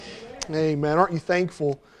Amen. Aren't you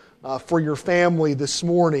thankful for your family this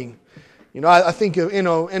morning? You know, I think, and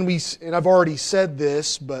I've already said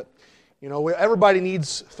this, but, everybody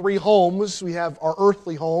needs three homes. We have our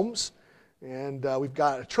earthly homes, and we've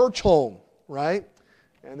got a church home, right?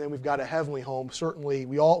 And then we've got a heavenly home. Certainly,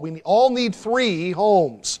 we all need three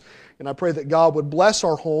homes. And I pray that God would bless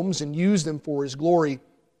our homes and use them for His glory.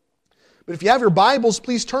 But if you have your Bibles,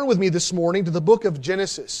 please turn with me this morning to the book of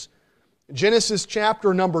Genesis. Genesis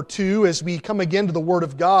chapter number 2, as we come again to the Word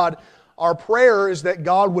of God, our prayer is that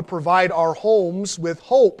God would provide our homes with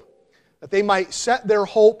hope, that they might set their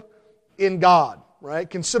hope in God, right?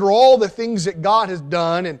 Consider all the things that God has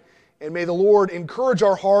done, and may the Lord encourage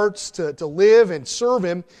our hearts to live and serve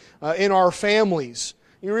Him in our families.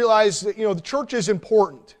 You realize that, the church is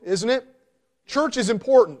important, isn't it? Church is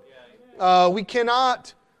important. We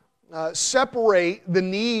cannot separate the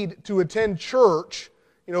need to attend church.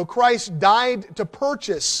 Christ died to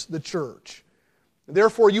purchase the church.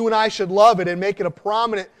 Therefore, you and I should love it and make it a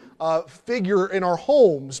prominent figure in our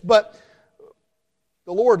homes. But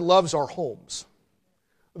the Lord loves our homes.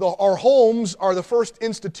 Our homes are the first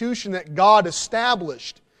institution that God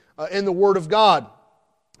established in the Word of God.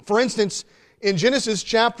 For instance, in Genesis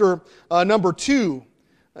chapter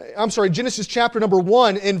Genesis chapter number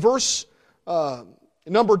 1, in verse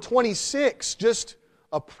number 26, just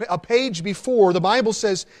a page before, the Bible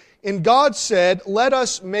says, "And God said, Let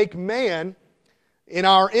us make man in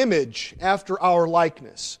our image, after our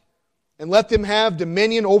likeness, and let them have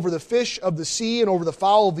dominion over the fish of the sea, and over the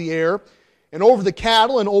fowl of the air, and over the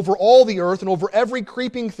cattle, and over all the earth, and over every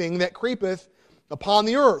creeping thing that creepeth upon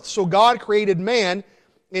the earth." So God created man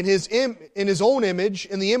in His own image.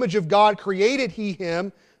 In the image of God created He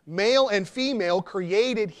him, male and female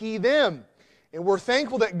created He them. And we're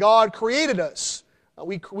thankful that God created us.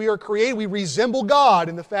 We are created, we resemble God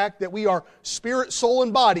in the fact that we are spirit, soul,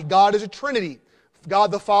 and body. God is a Trinity.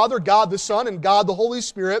 God the Father, God the Son, and God the Holy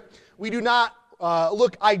Spirit. We do not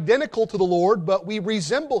look identical to the Lord, but we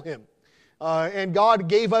resemble Him. And God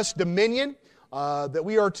gave us dominion that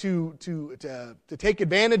we are to take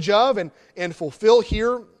advantage of and fulfill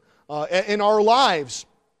here in our lives.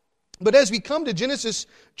 But as we come to Genesis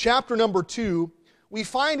chapter number 2, we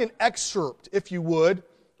find an excerpt, if you would,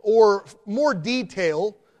 or more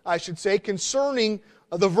detail, I should say, concerning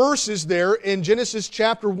the verses there in Genesis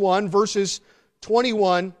chapter 1, verses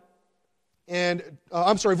 21 and,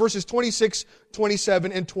 verses 26,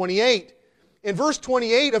 27, and 28. In verse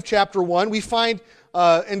 28 of chapter 1, we find,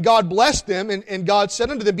 and God blessed them, and God said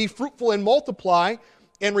unto them, "Be fruitful and multiply,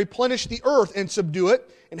 and replenish the earth, and subdue it,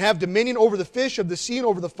 and have dominion over the fish of the sea, and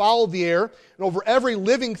over the fowl of the air, and over every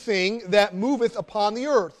living thing that moveth upon the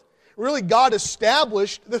earth." Really, God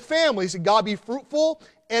established the family. He said, God, be fruitful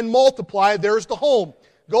and multiply. There's the home.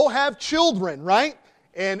 Go have children, right?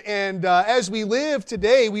 And as we live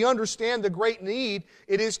today, we understand the great need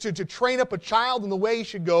it is to train up a child in the way he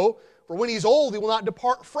should go. For when he's old, he will not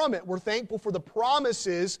depart from it. We're thankful for the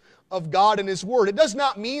promises of God and His Word. It does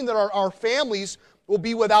not mean that our families will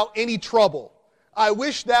be without any trouble. I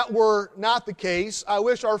wish that were not the case. I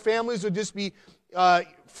wish our families would just be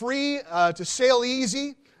free to sail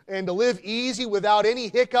easy and to live easy without any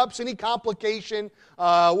hiccups, any complication,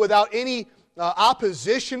 without any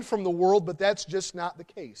opposition from the world, but that's just not the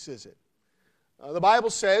case, is it? The Bible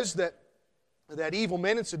says that evil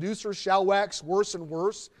men and seducers shall wax worse and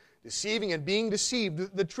worse, deceiving and being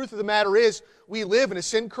deceived. The truth of the matter is, we live in a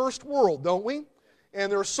sin-cursed world, don't we?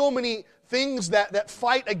 And there are so many things that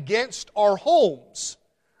fight against our homes,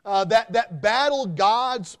 that battle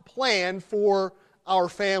God's plan for our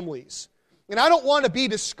families. And I don't want to be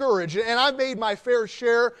discouraged, and I've made my fair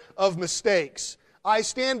share of mistakes. I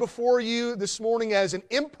stand before you this morning as an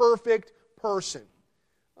imperfect person.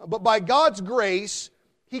 But by God's grace,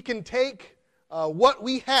 He can take what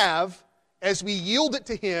we have as we yield it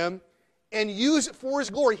to Him and use it for His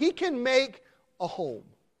glory. He can make a home.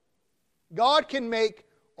 God can make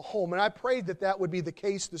a home. And I pray that that would be the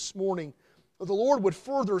case this morning, that the Lord would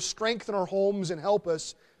further strengthen our homes and help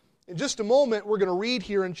us. In just a moment, we're going to read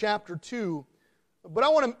here in chapter 2. But I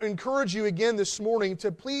want to encourage you again this morning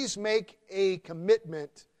to please make a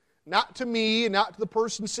commitment, not to me, not to the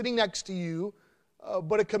person sitting next to you,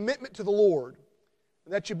 but a commitment to the Lord,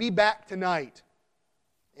 that you be back tonight.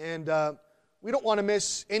 And we don't want to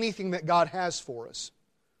miss anything that God has for us.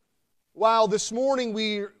 While this morning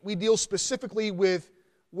we deal specifically with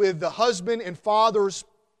the husband and father's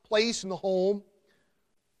place in the home,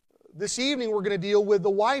 this evening we're going to deal with the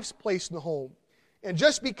wife's place in the home. And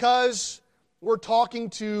just because we're talking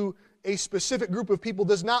to a specific group of people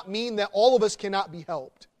does not mean that all of us cannot be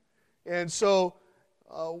helped. And so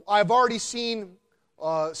I've already seen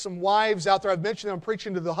some wives out there. I've mentioned them, I'm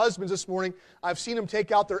preaching to the husbands this morning. I've seen them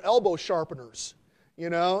take out their elbow sharpeners,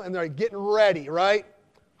 and they're getting ready, right?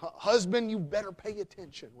 Husband, you better pay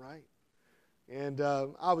attention, right? And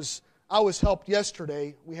I was helped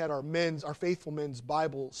yesterday. We had our Faithful Men's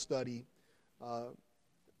Bible study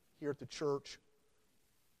here at the church.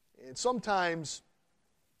 And sometimes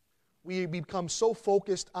we become so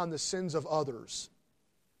focused on the sins of others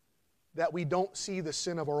that we don't see the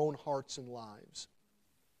sin of our own hearts and lives.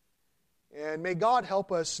 And may God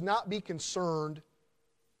help us not be concerned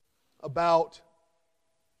about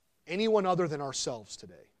anyone other than ourselves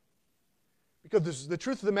today. Because the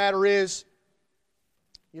truth of the matter is,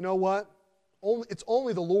 you know what? It's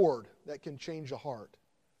only the Lord that can change a heart.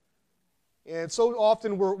 And so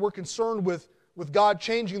often we're concerned with God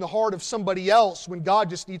changing the heart of somebody else when God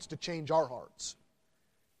just needs to change our hearts.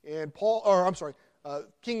 And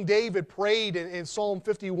King David prayed in Psalm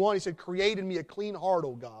 51, he said, "Create in me a clean heart,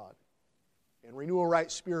 O God, and renew a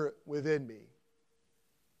right spirit within me."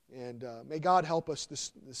 And may God help us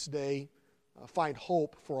this day find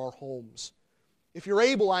hope for our homes. If you're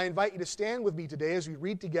able, I invite you to stand with me today as we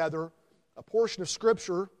read together a portion of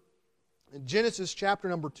Scripture in Genesis chapter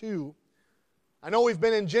number 2. I know we've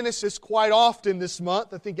been in Genesis quite often this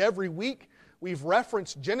month. I think every week we've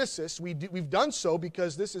referenced Genesis. We've done so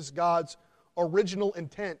because this is God's original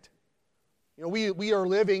intent. We are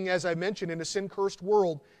living, as I mentioned, in a sin-cursed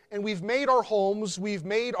world, and we've made our homes, we've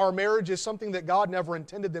made our marriages something that God never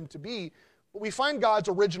intended them to be, but we find God's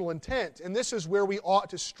original intent, and this is where we ought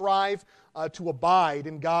to strive to abide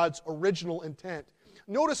in God's original intent.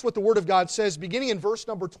 Notice what the Word of God says, beginning in verse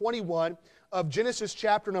number 21 of Genesis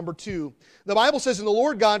chapter number 2. The Bible says, "And the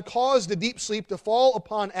Lord God caused a deep sleep to fall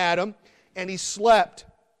upon Adam, and he slept.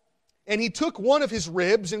 And he took one of his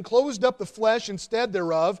ribs and closed up the flesh instead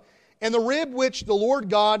thereof, and the rib which the Lord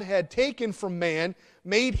God had taken from man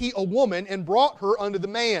made he a woman, and brought her unto the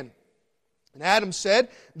man. And Adam said,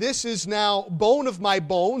 This is now bone of my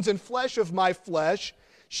bones and flesh of my flesh.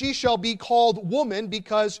 She shall be called woman,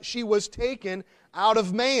 because she was taken out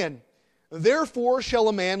of man. Therefore shall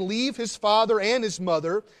a man leave his father and his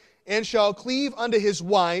mother, and shall cleave unto his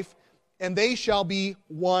wife, and they shall be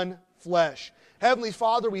one flesh." Heavenly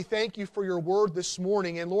Father, we thank you for your word this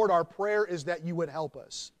morning, and Lord, our prayer is that you would help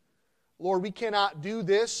us. Lord, we cannot do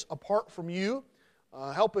this apart from you.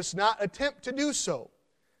 Help us not attempt to do so.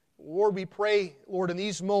 Lord, we pray, Lord, in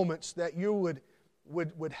these moments that you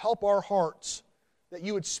would help our hearts, that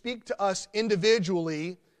you would speak to us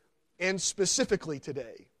individually and specifically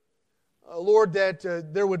today. Lord, that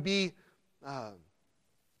there would be,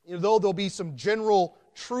 though there'll be some general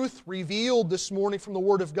truth revealed this morning from the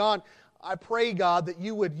Word of God, I pray, God, that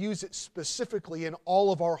you would use it specifically in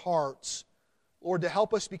all of our hearts, Lord, to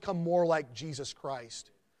help us become more like Jesus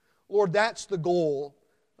Christ. Lord, that's the goal.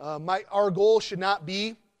 Our goal should not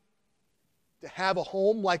be to have a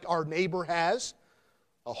home like our neighbor has,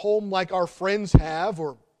 a home like our friends have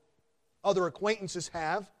or other acquaintances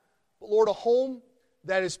have, but Lord, a home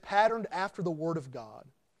that is patterned after the Word of God.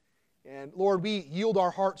 And Lord, we yield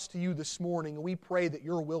our hearts to you this morning, and we pray that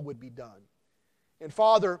your will would be done. And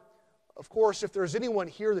Father, of course, if there's anyone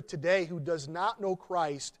here today who does not know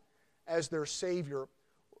Christ as their Savior,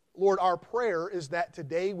 Lord, our prayer is that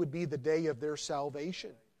today would be the day of their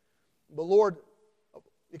salvation. But Lord,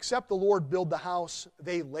 except the Lord build the house,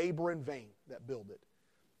 they labor in vain that build it.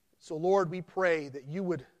 So Lord, we pray that you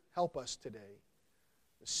would help us today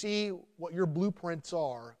to see what your blueprints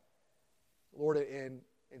are, Lord, and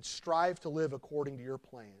strive to live according to your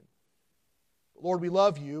plan. Lord, we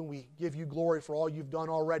love you, and we give you glory for all you've done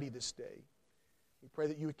already this day. We pray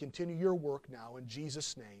that you would continue your work now. In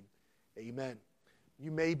Jesus' name, amen. You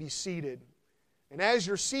may be seated. And as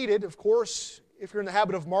you're seated, of course, if you're in the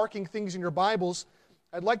habit of marking things in your Bibles,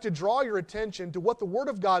 I'd like to draw your attention to what the Word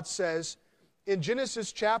of God says in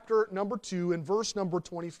Genesis chapter number 2 and verse number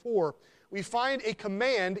 24. We find a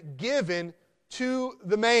command given to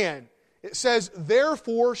the man. It says,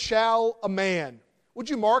 "Therefore shall a man." Would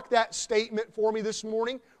you mark that statement for me this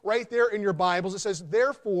morning? Right there in your Bibles. It says,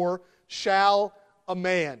 "Therefore shall a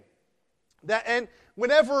man." And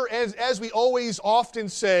whenever, as we always often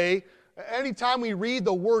say, anytime we read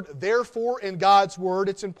the word "therefore" in God's Word,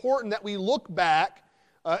 it's important that we look back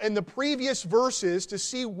in the previous verses to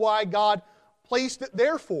see why God placed it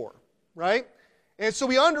therefore, right? And so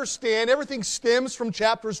we understand everything stems from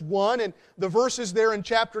chapters 1 and the verses there in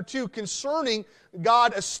chapter 2 concerning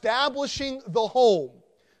God establishing the home.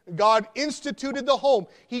 God instituted the home.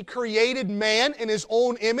 He created man in His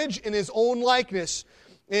own image, in His own likeness.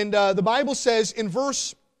 And the Bible says in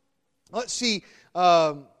verse, in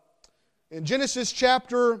Genesis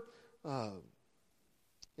chapter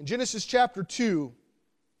In Genesis chapter 2,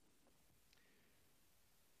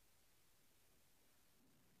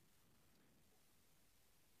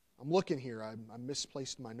 I'm looking here. I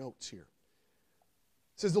misplaced my notes here.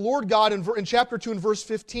 It says, the Lord God, in chapter 2 and verse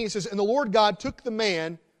 15, it says, and the Lord God took the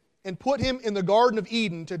man and put him in the Garden of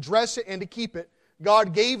Eden to dress it and to keep it.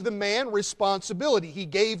 God gave the man responsibility. He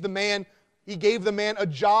gave the man a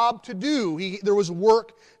job to do. There was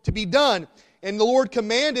work to be done. And the Lord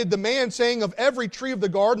commanded the man, saying, of every tree of the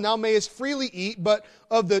garden thou mayest freely eat, but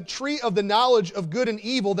of the tree of the knowledge of good and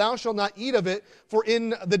evil thou shalt not eat of it, for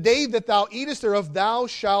in the day that thou eatest thereof thou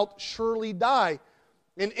shalt surely die.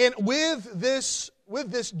 And with this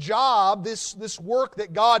job, this work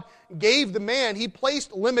that God gave the man, He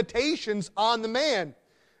placed limitations on the man.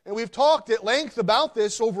 And we've talked at length about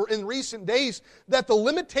this over in recent days, that the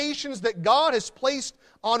limitations that God has placed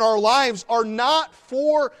on our lives are not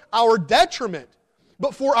for our detriment,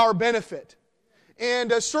 but for our benefit.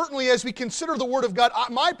 And certainly as we consider the Word of God,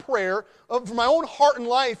 my prayer for my own heart and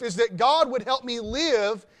life is that God would help me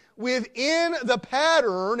live within the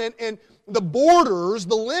pattern and the borders,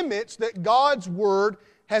 the limits that God's Word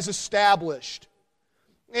has established.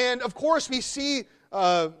 And of course we see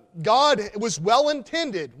God was well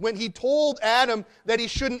intended when He told Adam that he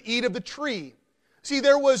shouldn't eat of the tree. See,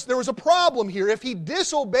 there was a problem here. If he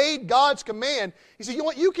disobeyed God's command, He said, you know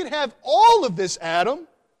what, you can have all of this, Adam,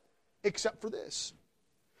 except for this.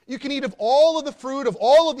 You can eat of all of the fruit of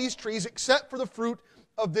all of these trees except for the fruit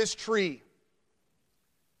of this tree.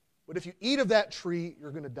 But if you eat of that tree,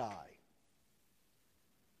 you're going to die.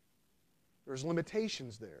 There's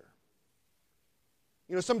limitations there.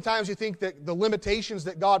 You know, sometimes you think that the limitations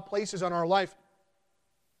that God places on our life,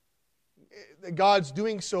 that God's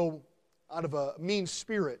doing so out of a mean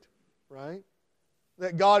spirit, right?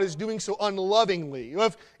 That God is doing so unlovingly. You know,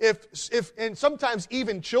 if and sometimes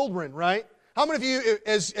even children, right? How many of you,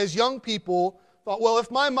 as young people, thought, well, if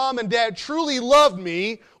my mom and dad truly loved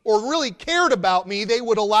me or really cared about me, they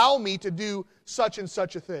would allow me to do such and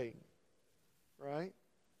such a thing, right?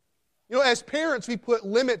 You know, as parents, we put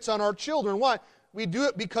limits on our children. Why? We do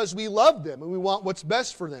it because we love them and we want what's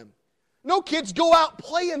best for them. No, kids, go out,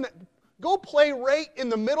 go play right in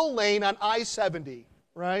the middle lane on I-70,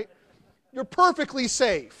 right? You're perfectly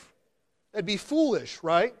safe. That'd be foolish,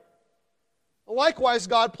 right? Likewise,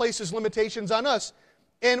 God places limitations on us.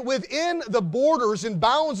 And within the borders and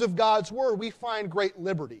bounds of God's Word, we find great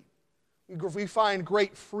liberty. We find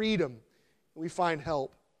great freedom. We find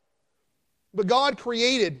help. But God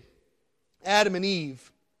created Adam and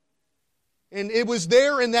Eve. And it was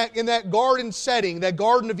there in that garden setting, that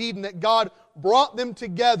Garden of Eden, that God brought them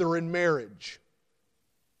together in marriage.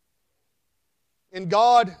 And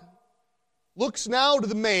God looks now to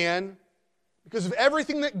the man because of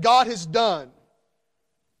everything that God has done.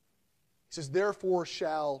 He says, therefore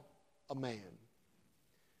shall a man.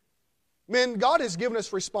 Men, God has given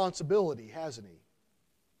us responsibility, hasn't He?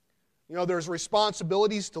 You know, there's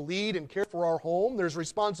responsibilities to lead and care for our home. There's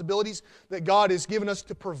responsibilities that God has given us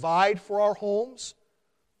to provide for our homes.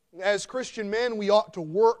 As Christian men, we ought to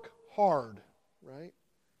work hard, right?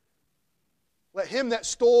 Let him that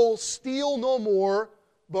stole steal no more,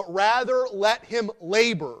 but rather let him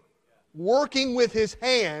labor, working with his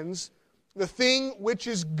hands the thing which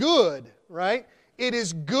is good, right? It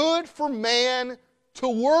is good for man to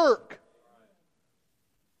work.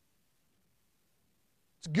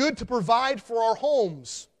 It's good to provide for our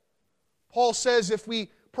homes. Paul says if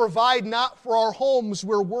we provide not for our homes,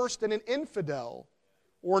 we're worse than an infidel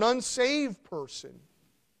or an unsaved person.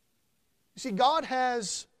 You see, God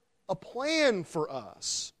has a plan for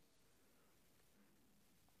us.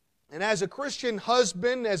 And as a Christian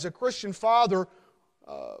husband, as a Christian father,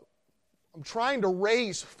 I'm trying to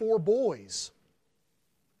raise 4 boys.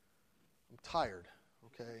 I'm tired,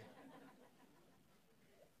 okay?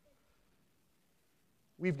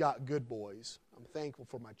 We've got good boys. I'm thankful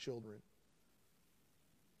for my children.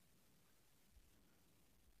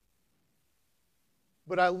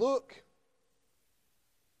 But I look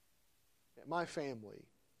at my family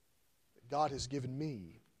that God has given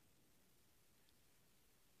me,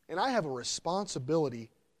 and I have a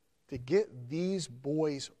responsibility to get these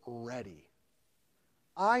boys ready.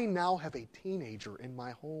 I now have a teenager in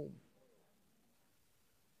my home.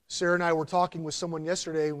 Sarah and I were talking with someone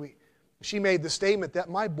yesterday, and she made the statement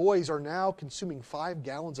that my boys are now consuming 5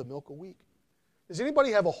 gallons of milk a week. Does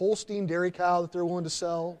anybody have a Holstein dairy cow that they're willing to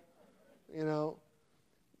sell? You know,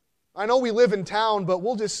 I know we live in town, but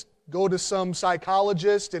we'll just go to some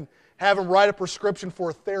psychologist and have him write a prescription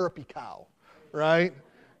for a therapy cow, right?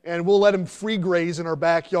 And we'll let him free graze in our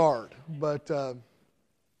backyard. But,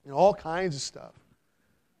 all kinds of stuff.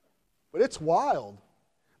 But it's wild.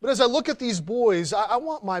 But as I look at these boys, I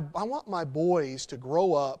want my boys to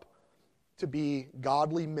grow up to be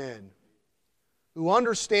godly men who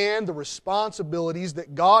understand the responsibilities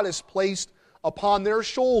that God has placed upon their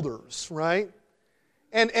shoulders, right?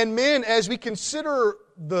 And men, as we consider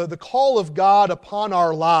the call of God upon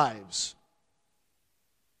our lives,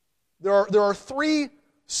 there are three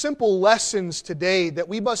simple lessons today that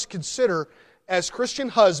we must consider as Christian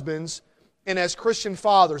husbands and as Christian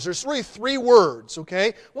fathers. There's really three words, okay?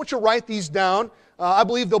 I want you to write these down. I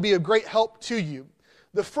believe they'll be a great help to you.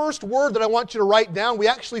 The first word that I want you to write down, we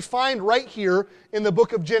actually find right here in the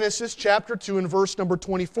book of Genesis, chapter 2, and verse number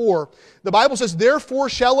 24. The Bible says, "Therefore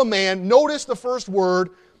shall a man," notice the first word,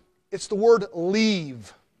 it's the word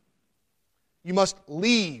leave. You must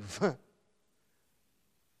leave. It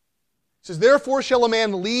says, "Therefore shall a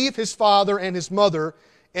man leave his father and his mother,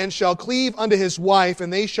 and shall cleave unto his wife,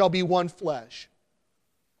 and they shall be one flesh."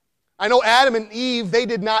 I know Adam and Eve, they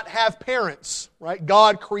did not have parents, right?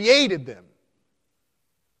 God created them.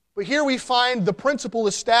 But here we find the principle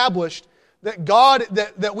established that God,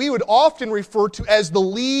 that we would often refer to as the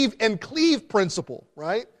leave and cleave principle,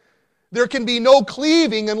 right? There can be no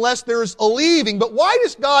cleaving unless there's a leaving. But why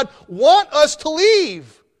does God want us to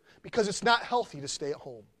leave? Because it's not healthy to stay at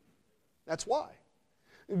home. That's why.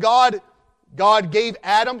 God gave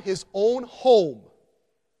Adam his own home.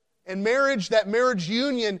 And that marriage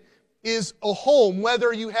union is a home,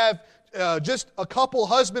 whether you have just a couple,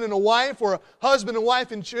 husband and a wife, or a husband and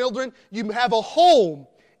wife and children, you have a home.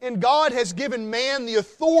 And God has given man the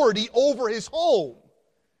authority over his home.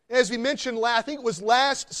 As we mentioned, I think it was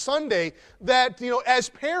last Sunday, that, as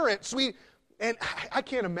parents, and I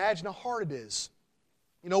can't imagine how hard it is.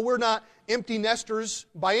 We're not empty nesters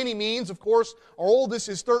by any means. Of course, our oldest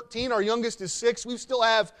is 13, our youngest is 6. We still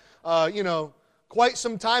have, quite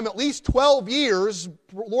some time, at least 12 years,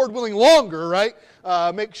 Lord willing longer, right?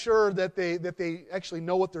 Make sure that they actually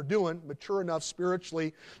know what they're doing, mature enough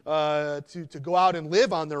spiritually to go out and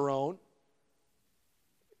live on their own.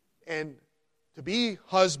 And to be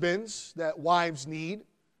husbands that wives need,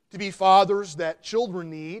 to be fathers that children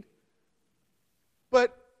need.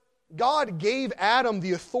 But God gave Adam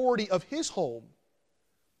the authority of his home.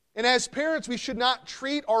 And as parents, we should not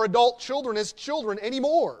treat our adult children as children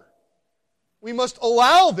anymore. We must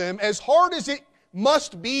allow them, as hard as it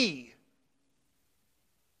must be,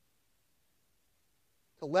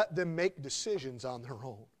 to let them make decisions on their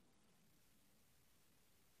own.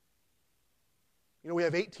 We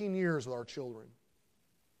have 18 years with our children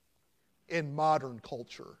in modern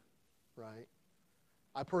culture, right?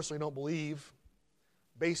 I personally don't believe,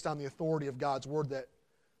 based on the authority of God's Word, that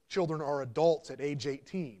children are adults at age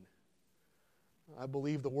 18. I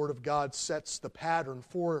believe the Word of God sets the pattern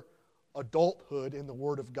for adulthood in the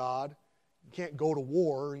Word of God. You can't go to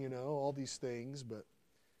war, all these things, but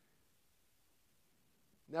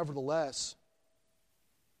nevertheless,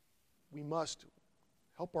 we must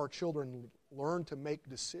help our children learn to make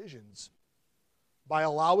decisions by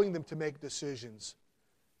allowing them to make decisions,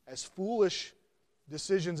 as foolish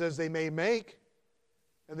decisions as they may make,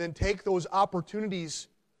 and then take those opportunities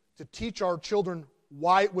to teach our children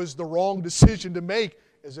why it was the wrong decision to make,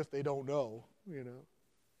 as if they don't know,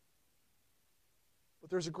 But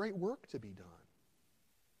there's a great work to be done.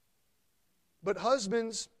 But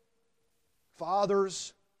husbands,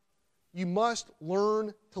 fathers, you must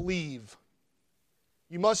learn to leave.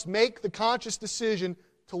 You must make the conscious decision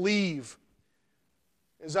to leave.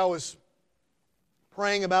 As I was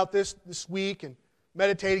praying about this week and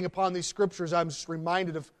meditating upon these scriptures, I'm just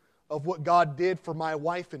reminded of what God did for my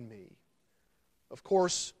wife and me. Of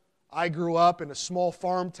course, I grew up in a small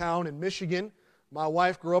farm town in Michigan. My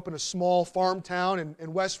wife grew up in a small farm town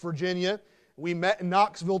in West Virginia. We met in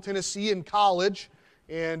Knoxville, Tennessee in college,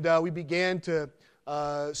 and we began to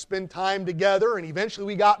spend time together, and eventually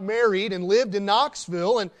we got married and lived in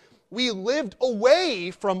Knoxville, and we lived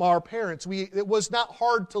away from our parents. It was not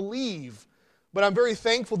hard to leave, but I'm very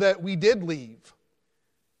thankful that we did leave.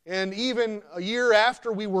 And even a year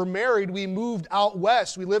after we were married, we moved out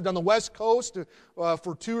west. We lived on the West Coast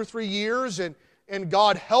for 2 or 3 years, and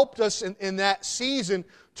God helped us in that season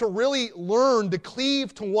to really learn to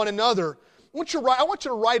cleave to one another. I want you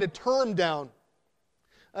to write a term down.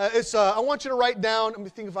 I want you to write down, let me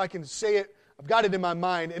think if I can say it. I've got it in my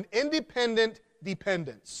mind. An independent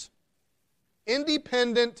dependence.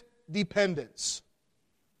 Independent dependence.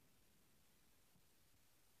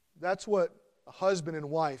 That's what a husband and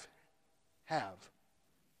wife have.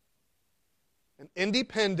 An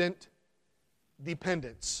independent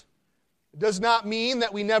dependence. It does not mean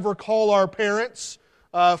that we never call our parents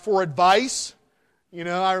for advice.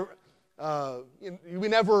 We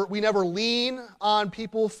never lean on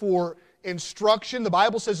people for instruction. The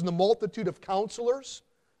Bible says in the multitude of counselors,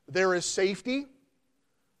 there is safety.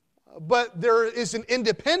 But there is an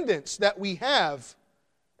independence that we have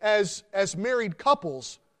as married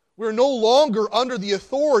couples. We're no longer under the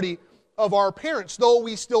authority of our parents. Though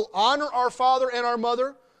we still honor our father and our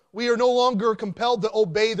mother, we are no longer compelled to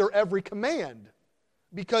obey their every command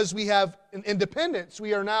because we have an independence.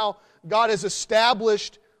 We are now, God has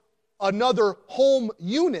established another home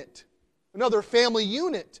unit, another family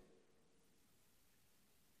unit.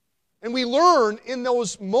 And we learn in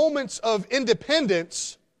those moments of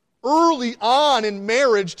independence early on in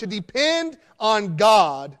marriage to depend on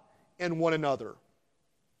God and one another.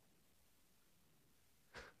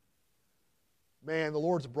 Man, the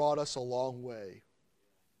Lord's brought us a long way.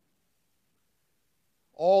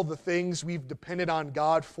 All the things we've depended on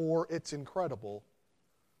God for, it's incredible.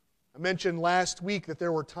 I mentioned last week that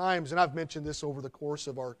there were times, and I've mentioned this over the course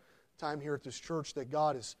of our time here at this church, that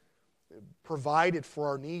God has provided for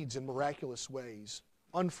our needs in miraculous ways,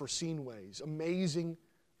 unforeseen ways, amazing,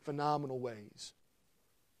 phenomenal ways.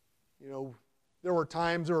 You know, there were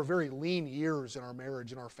very lean years in our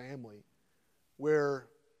marriage, in our family, where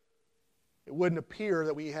it wouldn't appear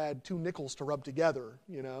that we had 2 nickels to rub together,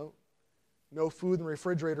 you know. No food in the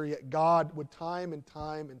refrigerator, yet God would time and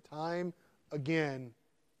time again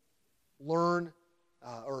learn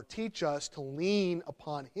or teach us to lean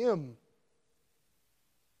upon Him.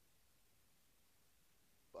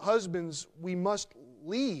 Husbands, we must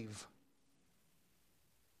leave.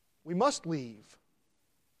 We must leave.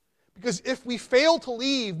 Because if we fail to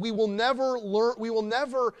leave, we will never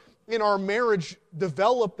in our marriage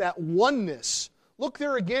develop that oneness. Look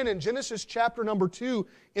there again in Genesis chapter number 2,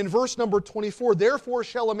 in verse number 24. Therefore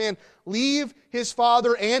shall a man leave his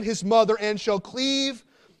father and his mother, and shall cleave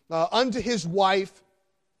unto his wife,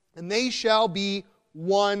 and they shall be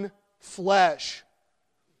one flesh.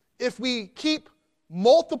 If we keep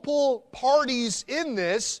multiple parties in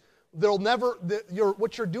this,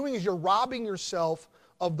 what you're doing is you're robbing yourself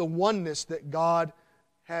of the oneness that God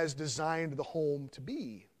has designed the home to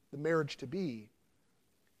be, the marriage to be.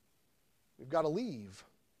 We've got to leave.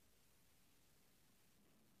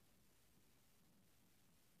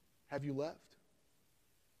 Have you left?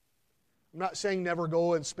 I'm not saying never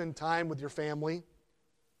go and spend time with your family,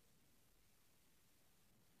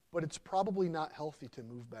 but it's probably not healthy to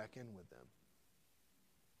move back in with them.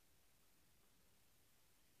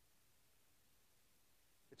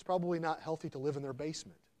 It's probably not healthy to live in their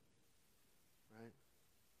basement. Right?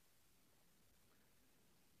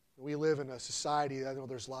 We live in a society, I know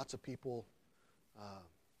there's lots of people,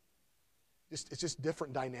 it's just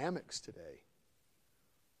different dynamics today.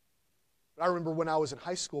 But I remember when I was in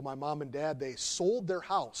high school, my mom and dad, they sold their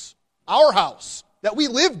house, our house, that we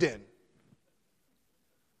lived in.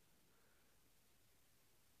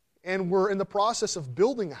 And we're in the process of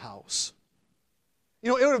building a house. You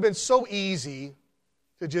know, it would have been so easy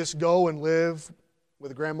to just go and live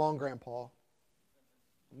with Grandma and Grandpa.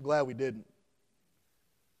 I'm glad we didn't.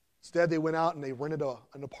 Instead, they went out and they rented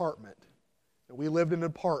an apartment. And we lived in an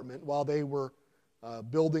apartment while they were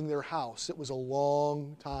building their house. It was a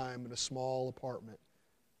long time in a small apartment.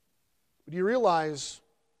 But do you realize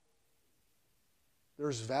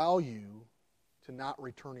there's value to not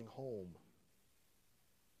returning home?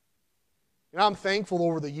 And I'm thankful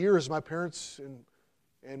over the years, my parents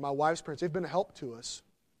and my wife's parents, they've been a help to us.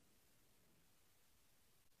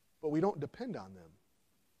 But we don't depend on them.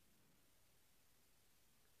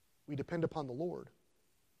 We depend upon the Lord.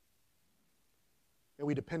 And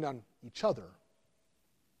we depend on each other.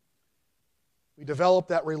 We develop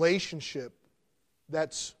that relationship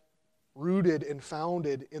that's rooted and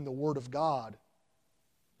founded in the Word of God,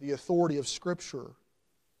 the authority of Scripture.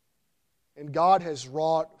 And God has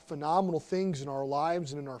wrought phenomenal things in our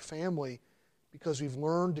lives and in our family because we've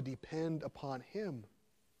learned to depend upon Him.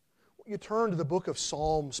 Will you turn to the book of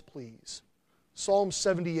Psalms, please? Psalm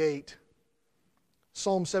 78.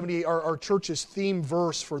 Psalm 78, our church's theme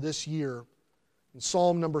verse for this year. In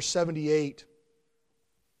Psalm number 78.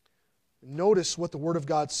 Notice what the Word of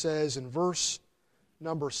God says in verse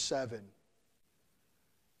number 7.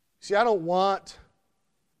 See, I don't want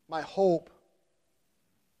my hope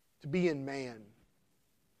to be in man.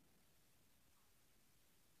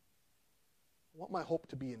 I want my hope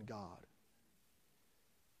to be in God.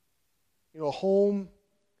 You know, a home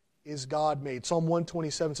is God-made. Psalm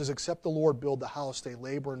 127 says, except the Lord build the house, they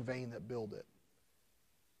labor in vain that build it.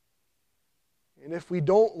 And if we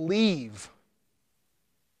don't leave,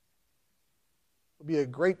 it'll be a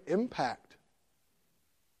great impact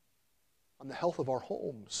on the health of our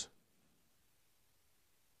homes.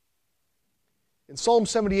 In Psalm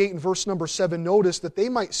 78 and verse number 7, notice that they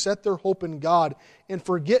might set their hope in God and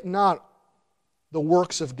forget not the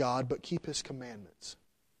works of God, but keep His commandments.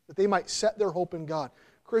 That they might set their hope in God.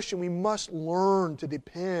 Christian, we must learn to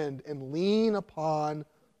depend and lean upon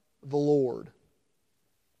the Lord.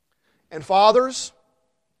 And fathers,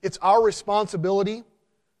 it's our responsibility,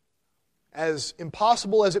 as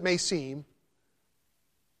impossible as it may seem,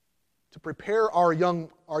 to prepare our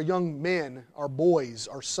young men, our boys,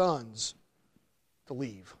 our sons, to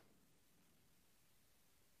leave.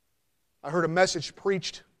 I heard a message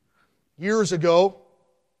preached years ago,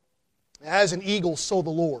 as an eagle, so the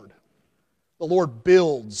Lord. The Lord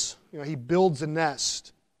builds. He builds a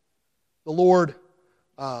nest. The Lord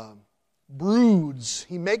broods.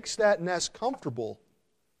 He makes that nest comfortable.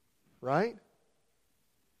 Right?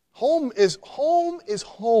 Home is home.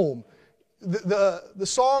 The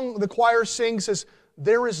song the choir sings says,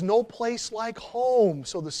 "There is no place like home,"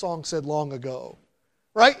 so the song said long ago.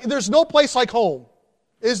 Right? There's no place like home.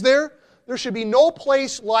 Is there? There should be no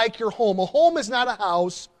place like your home. A home is not a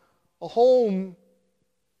house. A home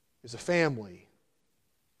is a family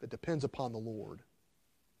that depends upon the Lord.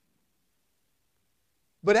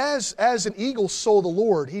 But as an eagle, so the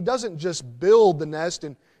Lord. He doesn't just build the nest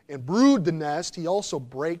and brood the nest. He also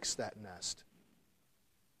breaks that nest.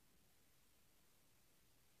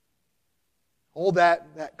 All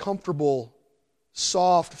that comfortable,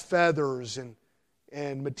 soft feathers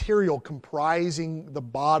and material comprising the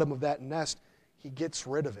bottom of that nest, He gets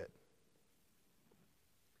rid of it.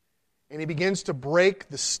 And He begins to break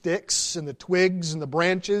the sticks and the twigs and the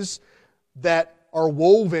branches that are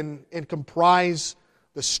woven and comprise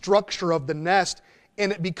the structure of the nest,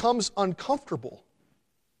 and it becomes uncomfortable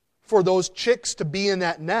for those chicks to be in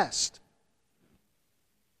that nest.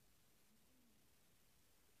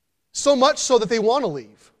 So much so that they want to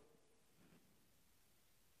leave.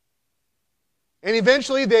 And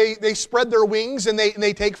eventually they spread their wings and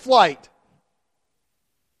they take flight.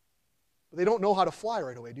 But they don't know how to fly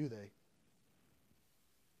right away, do they?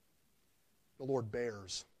 The Lord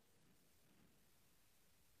bears.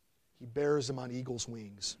 He bears them on eagle's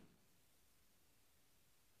wings.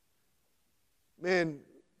 Man,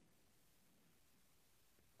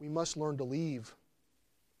 we must learn to leave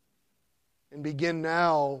and begin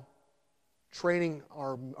now training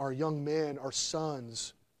our young men, our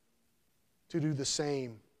sons, to do the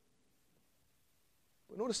same.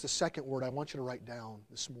 But notice the second word I want you to write down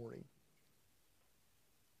this morning.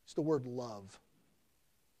 It's the word love.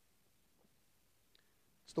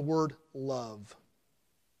 It's the word love.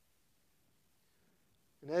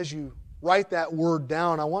 And as you write that word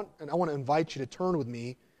down, I want to invite you to turn with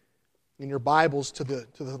me in your Bibles to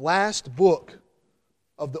the last book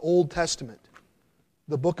of the Old Testament,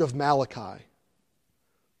 the book of Malachi.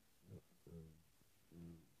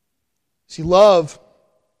 See, love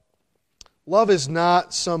is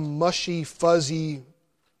not some mushy, fuzzy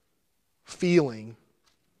feeling.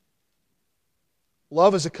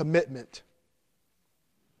 Love is a commitment.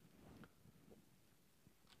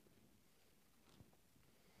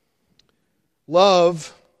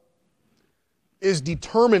 Love is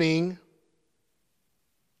determining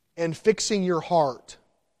and fixing your heart.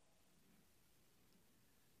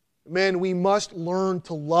 Men, we must learn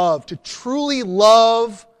to love, to truly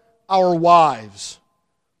love our wives.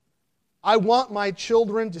 I want my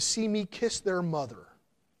children to see me kiss their mother.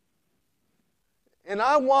 And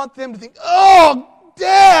I want them to think, "Oh,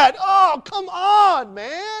 Dad, oh, come on,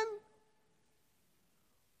 man."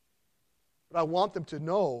 But I want them to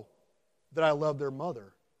know that I love their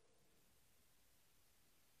mother.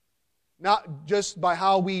 Not just by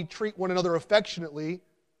how we treat one another affectionately,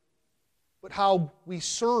 but how we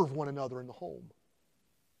serve one another in the home.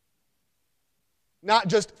 Not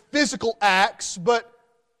just physical acts, but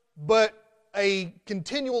a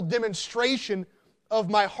continual demonstration of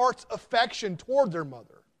my heart's affection toward their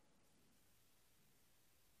mother.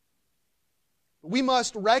 We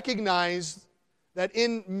must recognize that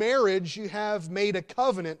in marriage you have made a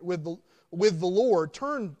covenant with the Lord.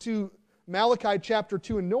 Turn to Malachi chapter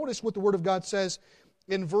 2 and notice what the Word of God says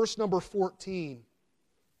in verse number 14.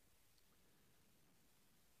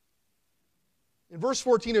 In verse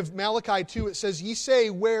 14 of Malachi 2 it says, "Ye say,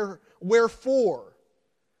 wherefore?"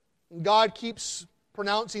 And God keeps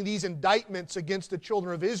pronouncing these indictments against the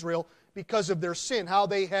children of Israel because of their sin, how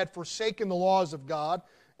they had forsaken the laws of God,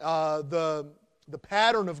 the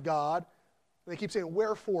pattern of God. And they keep saying,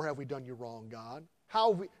 "Wherefore have we done you wrong, God?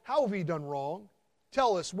 How have we done wrong?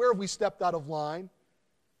 Tell us, where have we stepped out of line?"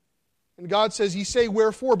 And God says, "Ye say,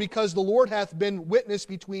 wherefore? Because the Lord hath been witness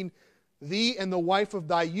between thee and the wife of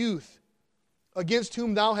thy youth, against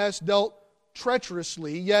whom thou hast dealt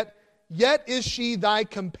treacherously, yet Yet is she thy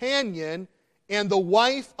companion and the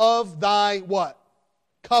wife of thy what?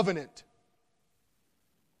 Covenant.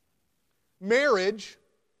 Marriage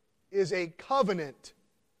is a covenant.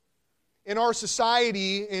 In our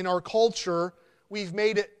society, in our culture, we've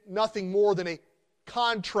made it nothing more than a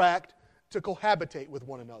contract to cohabitate with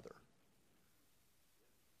one another.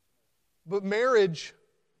 But marriage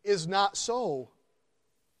is not so.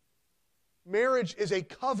 Marriage is a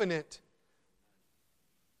covenant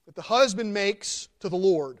that the husband makes to the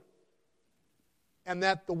Lord and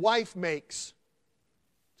that the wife makes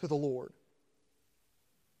to the Lord.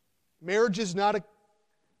 Marriage is not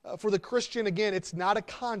for the Christian, again, it's not a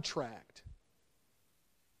contract.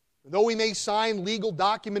 Though we may sign legal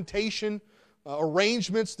documentation,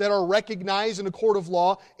 arrangements that are recognized in a court of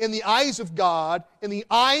law, in the eyes of God,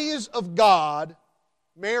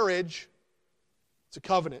 marriage, it's a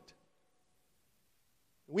covenant.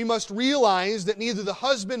 We must realize that neither the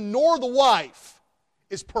husband nor the wife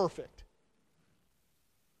is perfect.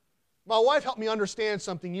 My wife helped me understand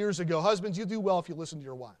something years ago. Husbands, you do well if you listen to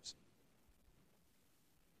your wives.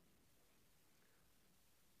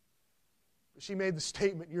 She made the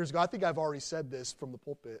statement years ago. I think I've already said this from the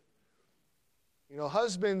pulpit. You know,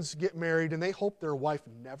 husbands get married and they hope their wife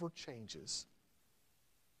never changes.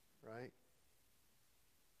 Right?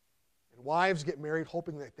 And wives get married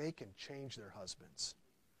hoping that they can change their husbands.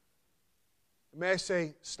 May I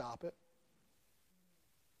say, stop it.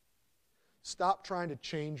 Stop trying to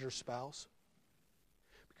change your spouse.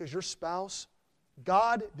 Because your spouse,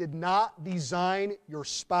 God did not design your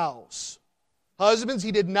spouse. Husbands,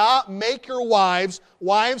 He did not make your wives.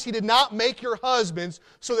 Wives, He did not make your husbands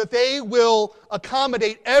so that they will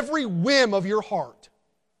accommodate every whim of your heart.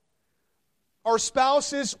 Our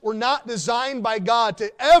spouses were not designed by God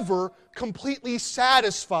to ever completely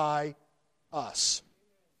satisfy us.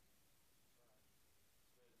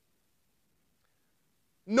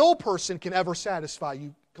 No person can ever satisfy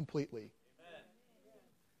you completely.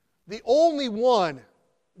 The only one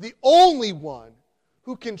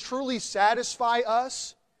who can truly satisfy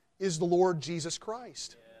us is the Lord Jesus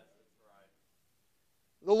Christ.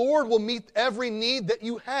 The Lord will meet every need that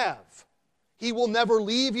you have. He will never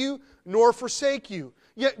leave you nor forsake you.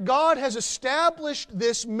 Yet God has established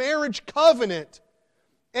this marriage covenant.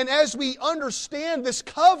 And as we understand this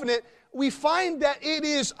covenant, we find that it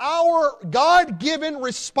is our God-given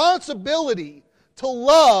responsibility to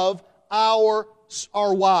love our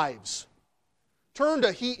wives. Turn to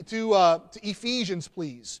Ephesians,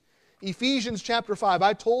 please. Ephesians chapter 5.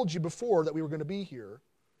 I told you before that we were going to be here.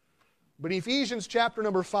 But Ephesians chapter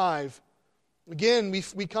number 5, again,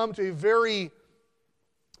 we come to a very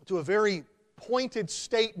pointed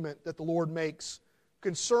statement that the Lord makes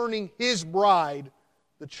concerning His bride,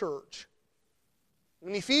 the church.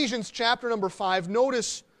 In Ephesians chapter number 5,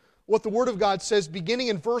 notice what the Word of God says beginning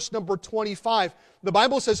in verse number 25. The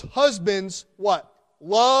Bible says, husbands, what?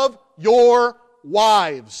 Love your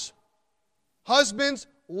wives. Husbands,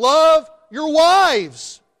 love your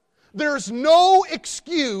wives. There's no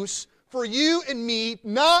excuse for you and me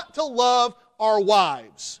not to love our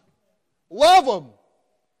wives. Love them.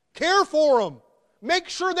 Care for them. Make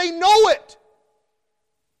sure they know it.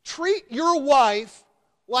 Treat your wife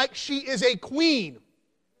like she is a queen.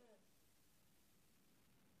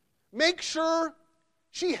 Make sure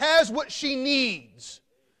she has what she needs.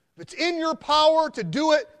 If it's in your power to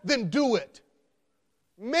do it, then do it.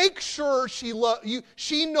 Make sure she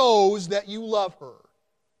knows that you love her.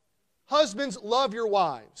 Husbands, love your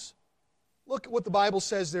wives. Look at what the Bible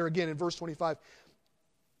says there again in verse 25.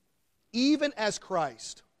 Even as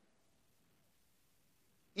Christ.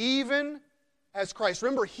 Even as Christ.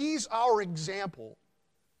 Remember, He's our example.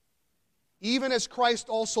 Even as Christ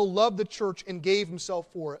also loved the church and gave Himself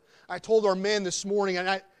for it. I told our men this morning,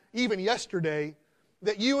 and even yesterday,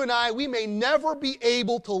 that you and I, we may never be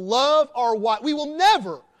able to love our wives. We will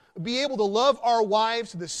never be able to love our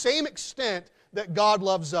wives to the same extent that God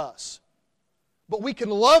loves us. But we can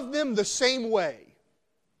love them the same way.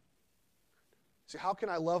 See, how can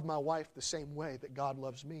I love my wife the same way that God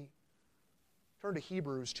loves me? Turn to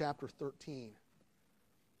Hebrews chapter 13.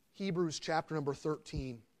 Hebrews chapter number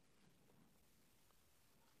 13.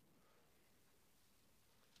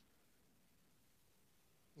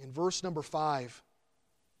 In verse number 5,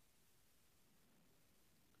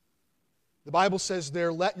 the Bible says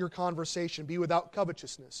there, let your conversation be without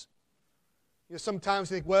covetousness. You know, sometimes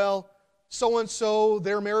you think, well, so-and-so,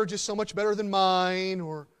 their marriage is so much better than mine,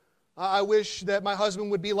 or I wish that my husband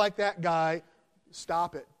would be like that guy.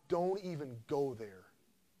 Stop it. Don't even go there.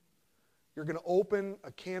 You're going to open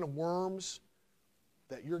a can of worms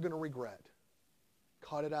that you're going to regret.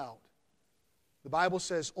 Cut it out. The Bible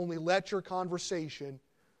says, only let your conversation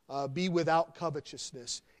be without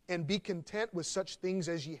covetousness, and be content with such things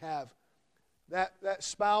as ye have. That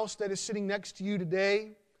spouse that is sitting next to you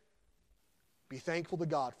today, be thankful to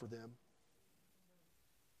God for them.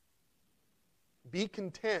 Be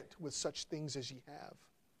content with such things as ye have.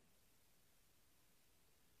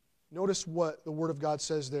 Notice what the Word of God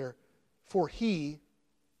says there. For He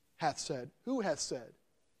hath said. Who hath said?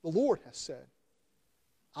 The Lord hath said,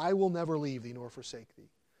 I will never leave thee nor forsake thee.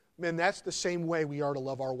 Men, that's the same way we are to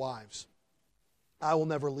love our wives. I will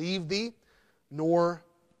never leave thee nor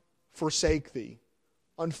forsake thee.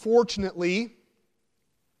 Unfortunately,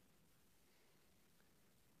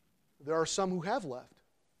 there are some who have left.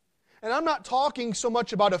 And I'm not talking so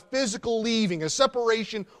much about a physical leaving, a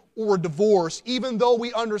separation, or a divorce, even though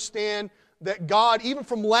we understand that God, even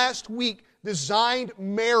from last week, designed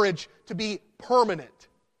marriage to be permanent.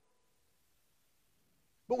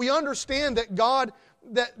 But we understand that God,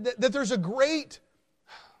 that there's a great,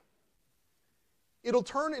 it'll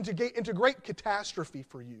turn into great catastrophe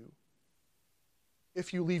for you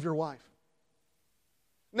if you leave your wife.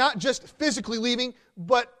 Not just physically leaving,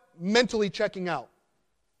 but mentally checking out.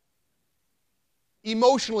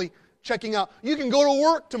 Emotionally checking out. You can go to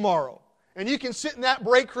work tomorrow, and you can sit in that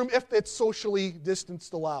break room if it's socially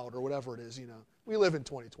distanced allowed, or whatever it is, you know. We live in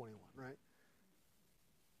 2021, right?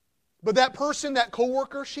 But that person, that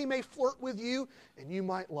coworker, she may flirt with you, and you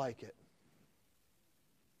might like it.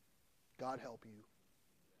 God help you.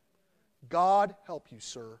 God help you,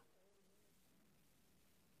 sir.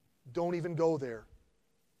 Don't even go there.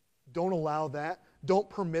 Don't allow that. Don't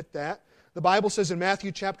permit that. The Bible says in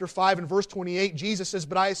Matthew chapter 5 and verse 28, Jesus says,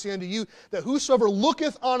 But I say unto you, that whosoever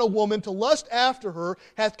looketh on a woman to lust after her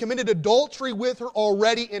hath committed adultery with her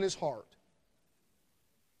already in his heart.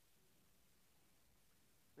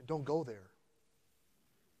 And don't go there.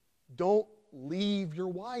 Don't leave your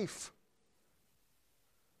wife.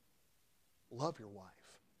 Love your wife.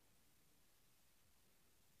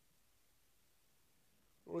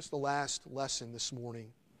 Notice the last lesson this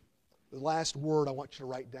morning. The last word I want you to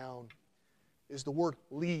write down is the word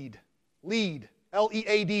lead. Lead.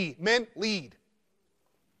 L-E-A-D. Men, lead.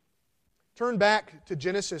 Turn back to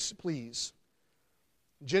Genesis, please.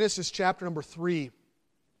 Genesis chapter number 3.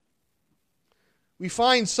 We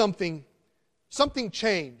find something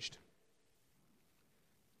changed.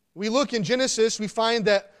 We look in Genesis, we find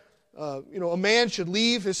that a man should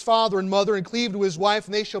leave his father and mother and cleave to his wife,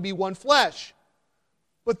 and they shall be one flesh.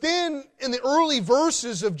 But then, in the early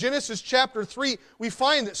verses of Genesis chapter 3, we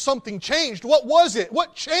find that something changed. What was it?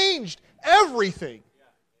 What changed everything?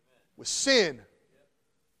 Was sin.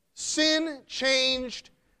 Sin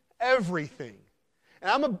changed everything.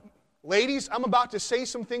 And ladies, I'm about to say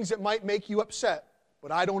some things that might make you upset,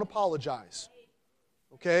 but I don't apologize.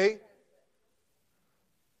 Okay?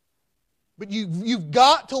 But you've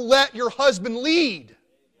got to let your husband lead.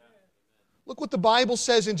 Look what the Bible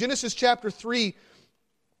says in Genesis chapter 3,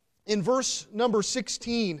 in verse number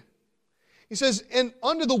 16. He says, And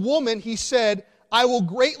unto the woman he said, I will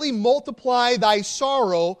greatly multiply thy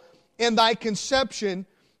sorrow and thy conception.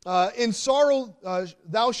 In sorrow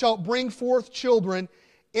thou shalt bring forth children,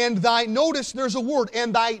 and notice there's a word,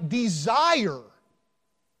 and thy desire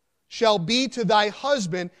shall be to thy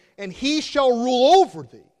husband, and he shall rule over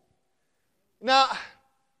thee. Now,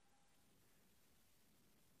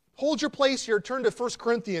 hold your place here. Turn to 1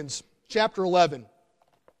 Corinthians chapter 11.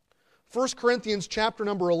 1 Corinthians chapter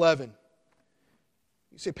number 11.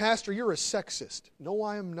 You say, Pastor, you're a sexist. No,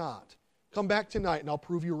 I am not. Come back tonight and I'll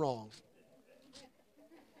prove you wrong.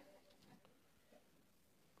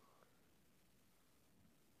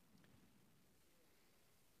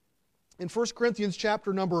 In 1 Corinthians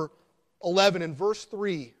chapter number 11 and verse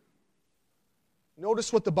 3,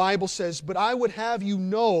 notice what the Bible says, But I would have you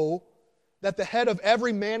know that the head of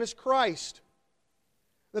every man is Christ,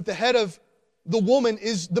 that the head of the woman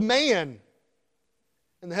is the man,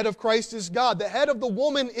 and the head of Christ is God. The head of the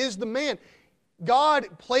woman is the man. God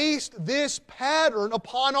placed this pattern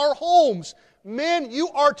upon our homes. Men, you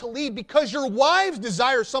are to lead because your wives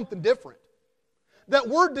desire something different. That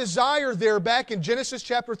word desire there back in Genesis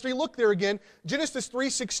chapter 3, look there again, Genesis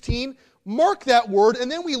 3:16, mark that word,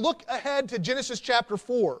 and then we look ahead to Genesis chapter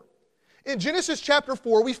 4. In Genesis chapter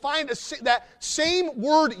 4, we find that same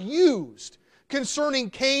word used concerning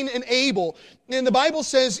Cain and Abel. And the Bible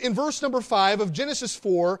says in verse number 5 of Genesis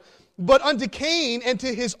 4, But unto Cain and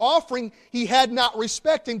to his offering he had not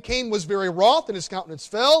respect, and Cain was very wroth, and his countenance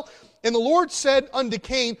fell. And the Lord said unto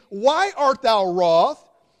Cain, Why art thou wroth,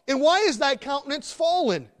 and why is thy countenance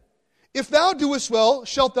fallen? If thou doest well,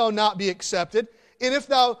 shalt thou not be accepted, and if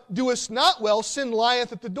thou doest not well, sin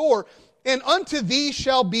lieth at the door. and unto thee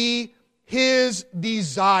shall be his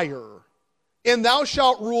desire, and thou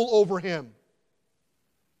shalt rule over him.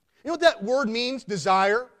 You know what that word means,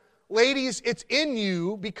 desire? Ladies, it's in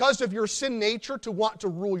you because of your sin nature to want to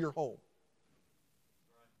rule your home.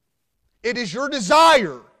 It is your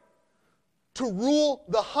desire to rule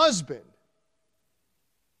the husband.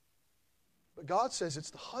 But God says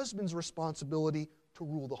it's the husband's responsibility to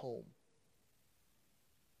rule the home.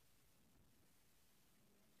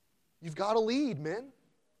 You've got to lead, men.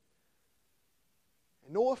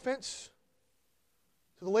 And no offense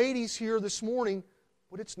to the ladies here this morning,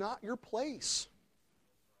 but it's not your place.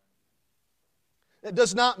 That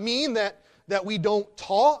does not mean that we don't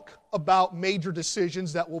talk about major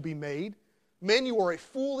decisions that will be made. Men, you are a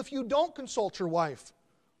fool if you don't consult your wife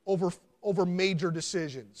over major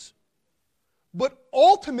decisions. But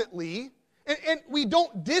ultimately, and we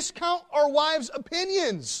don't discount our wives'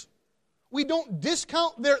 opinions. We don't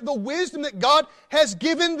discount the wisdom that God has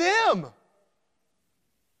given them.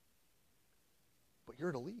 But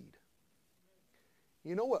you're to lead.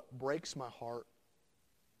 You know what breaks my heart?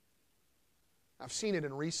 I've seen it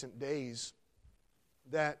in recent days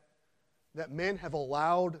that men have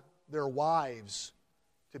allowed their wives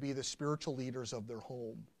to be the spiritual leaders of their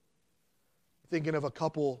home. Thinking of a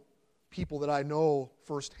couple people that I know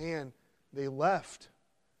firsthand, they left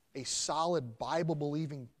a solid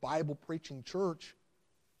Bible-believing, Bible-preaching church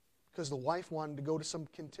because the wife wanted to go to some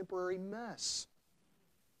contemporary mess.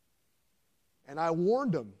 And I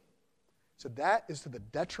warned them. I said, that is to the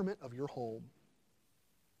detriment of your home.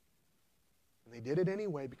 And they did it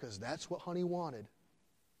anyway because that's what honey wanted.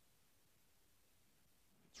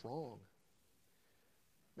 It's wrong.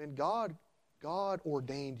 Man, God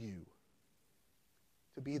ordained you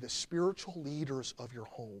to be the spiritual leaders of your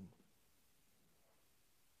home.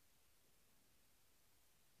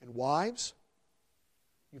 And wives,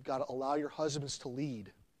 you've got to allow your husbands to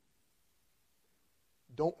lead.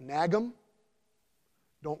 Don't nag them.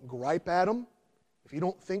 Don't gripe at them. If you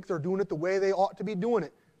don't think they're doing it the way they ought to be doing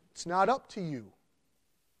it, it's not up to you.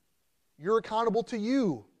 You're accountable to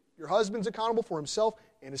you. Your husband's accountable for himself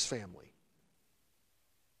and his family.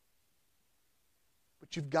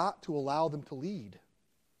 But you've got to allow them to lead.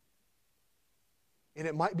 And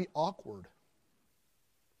it might be awkward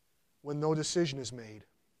when no decision is made.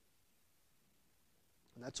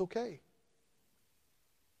 And that's okay.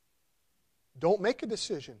 Don't make a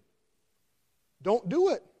decision. Don't do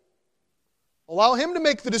it. Allow him to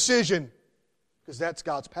make the decision, because that's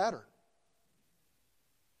God's pattern.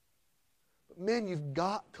 But men, you've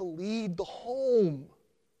got to lead the home.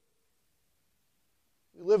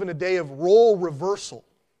 We live in a day of role reversal.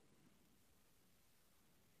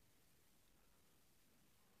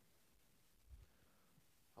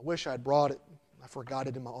 I wish I'd brought it. I forgot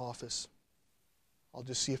it in my office. I'll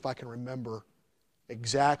just see if I can remember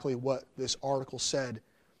exactly what this article said.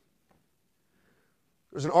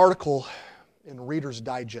 There's an article in Reader's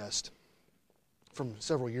Digest from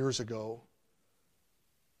several years ago.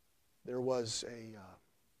 There was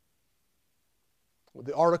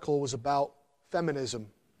the article was about feminism.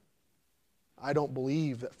 I don't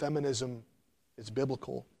believe that feminism is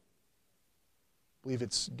biblical. I believe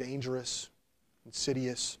it's dangerous,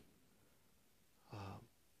 insidious.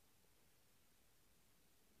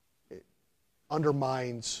 It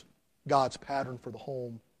undermines God's pattern for the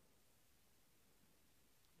home.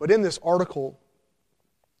 But in this article,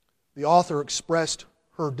 the author expressed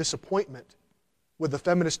her disappointment with the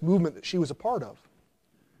feminist movement that she was a part of.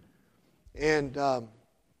 And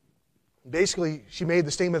basically, she made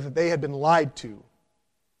the statement that they had been lied to.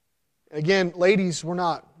 Again, ladies, we're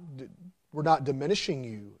not diminishing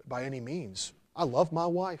you by any means. I love my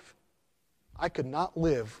wife. I could not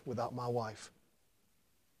live without my wife.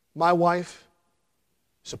 My wife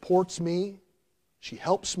supports me. She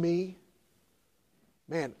helps me.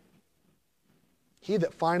 Man, he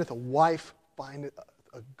that findeth a wife findeth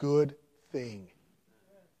a good thing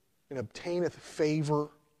and obtaineth favor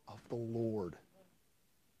of the Lord.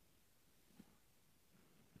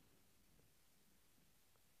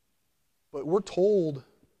 But we're told,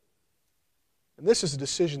 and this is a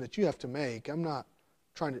decision that you have to make. I'm not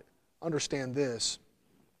trying to understand this,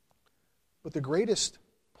 but the greatest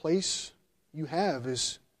place you have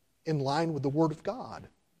is in line with the Word of God.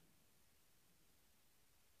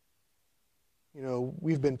 You know,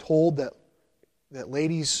 we've been told that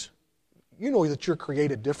ladies, you know that you're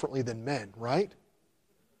created differently than men, right?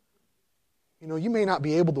 You know, you may not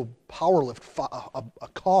be able to power lift a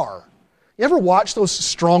car. You ever watch those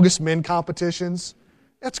strongest men competitions?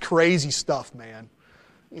 That's crazy stuff, man.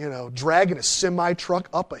 You know, dragging a semi-truck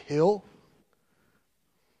up a hill.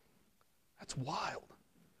 That's wild.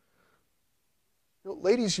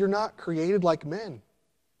 Ladies, you're not created like men.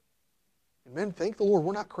 And men, thank the Lord,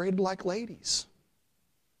 we're not created like ladies.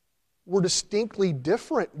 We're distinctly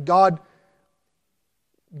different.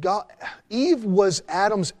 Eve was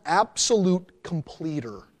Adam's absolute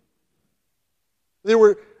completer.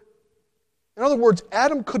 In other words,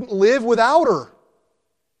 Adam couldn't live without her.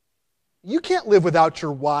 You can't live without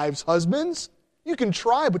your wives, husbands. You can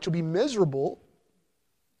try, but you'll be miserable.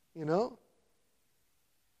 But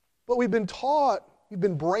we've been taught, we've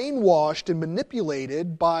been brainwashed and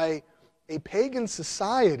manipulated by a pagan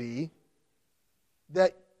society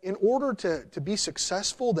that in order to be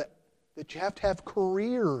successful, that you have to have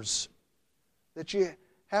careers, that you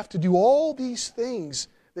have to do all these things,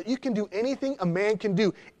 that you can do anything a man can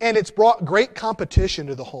do. And it's brought great competition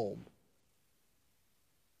to the home.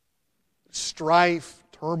 Strife,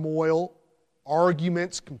 turmoil,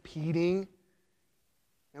 arguments, competing.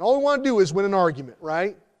 And all we want to do is win an argument,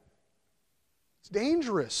 right? It's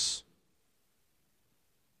dangerous.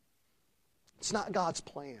 It's not God's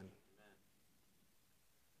plan.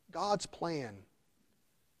 God's plan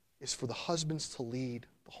is for the husbands to lead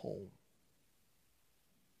the home.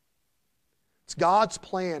 It's God's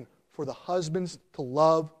plan for the husbands to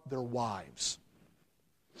love their wives.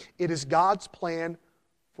 It is God's plan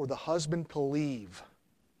for the husband to leave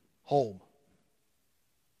home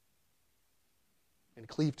and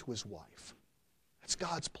cleave to his wife. That's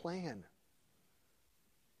God's plan.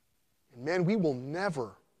 And men, we will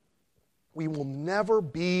never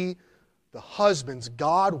be the husbands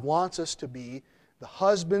God wants us to be, the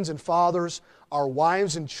husbands and fathers our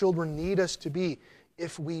wives and children need us to be,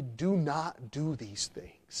 if we do not do these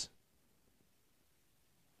things.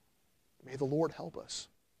 May the Lord help us.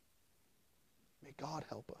 May God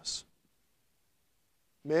help us.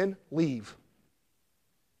 Men, leave.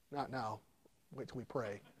 Not now. Wait till we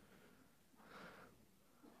pray.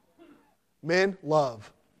 Men,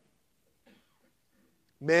 love.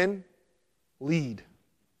 Men, lead.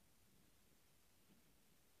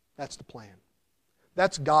 That's the plan.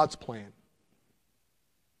 That's God's plan.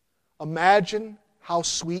 Imagine how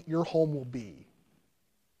sweet your home will be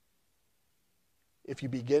if you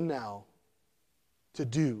begin now to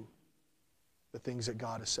do the things that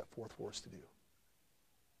God has set forth for us to do.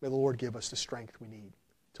 May the Lord give us the strength we need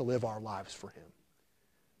to live our lives for Him.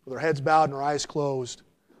 With our heads bowed and our eyes closed,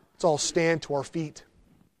 let's all stand to our feet.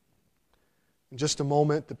 In just a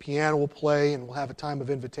moment, the piano will play and we'll have a time of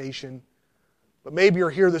invitation. But maybe you're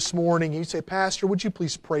here this morning and you say, Pastor, would you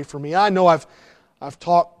please pray for me? I know I've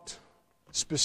talked specifically